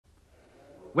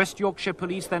West Yorkshire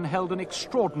police then held an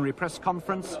extraordinary press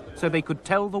conference so they could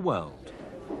tell the world.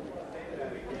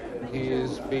 He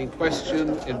is being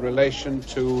questioned in relation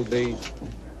to the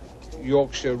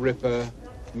Yorkshire Ripper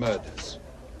murders.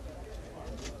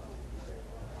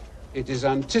 It is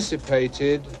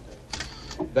anticipated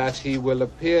that he will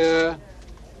appear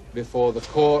before the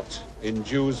court in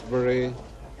Dewsbury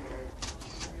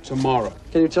tomorrow.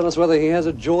 Can you tell us whether he has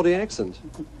a Geordie accent?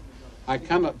 I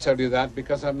cannot tell you that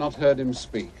because I've not heard him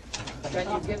speak. Can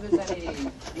you give us any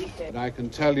details? But I can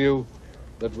tell you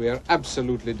that we are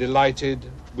absolutely delighted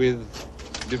with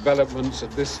developments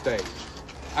at this stage.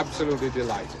 Absolutely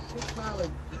delighted.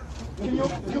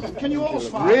 Can you all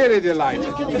smile? Really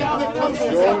delighted. Can you get a bit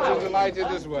closer? George is delighted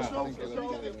as well.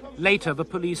 Later, the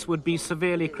police would be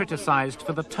severely criticised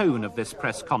for the tone of this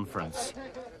press conference.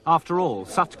 After all,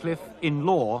 Sutcliffe, in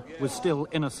law, was still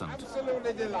innocent.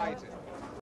 Absolutely delighted.